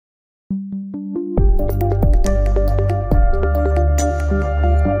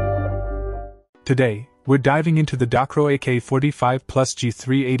Today, we're diving into the Daakro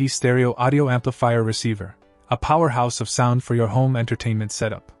AK45+G380 stereo audio amplifier receiver, a powerhouse of sound for your home entertainment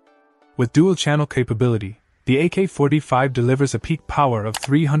setup. With dual-channel capability, the AK45 delivers a peak power of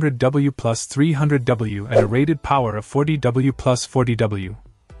 300W plus 300W and a rated power of 40W plus 40W,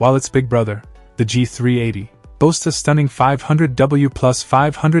 while its big brother, the G380, boasts a stunning 500W plus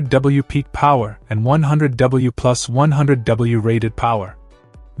 500W peak power and 100W plus 100W rated power.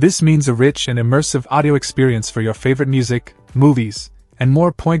 This means a rich and immersive audio experience for your favorite music, movies, and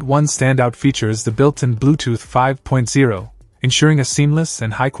more. One standout feature is the built-in Bluetooth 5.0, ensuring a seamless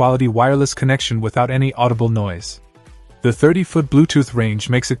and high-quality wireless connection without any audible noise. The 30-foot Bluetooth range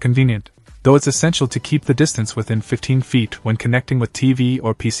makes it convenient, though it's essential to keep the distance within 15 feet when connecting with TV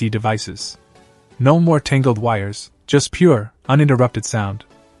or PC devices. No more tangled wires, just pure, uninterrupted sound.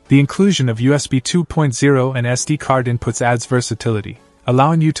 The inclusion of USB 2.0 and SD card inputs adds versatility,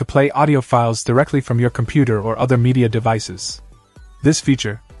 allowing you to play audio files directly from your computer or other media devices. This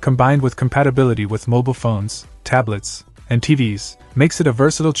feature, combined with compatibility with mobile phones, tablets, and TVs, makes it a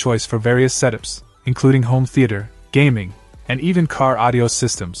versatile choice for various setups, including home theater, gaming, and even car audio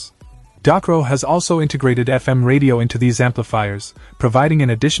systems. Daakro has also integrated FM radio into these amplifiers, providing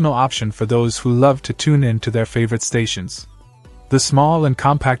an additional option for those who love to tune in to their favorite stations. The small and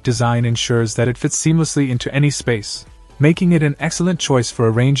compact design ensures that it fits seamlessly into any space, making it an excellent choice for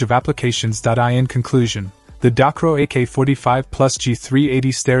a range of applications. In conclusion, the Daakro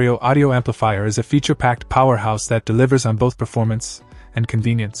AK45+G380 stereo audio amplifier is a feature-packed powerhouse that delivers on both performance and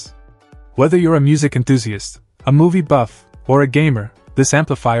convenience. Whether you're a music enthusiast, a movie buff, or a gamer, this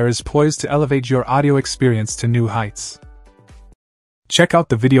amplifier is poised to elevate your audio experience to new heights. Check out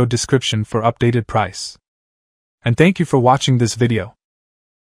the video description for updated price. And thank you for watching this video.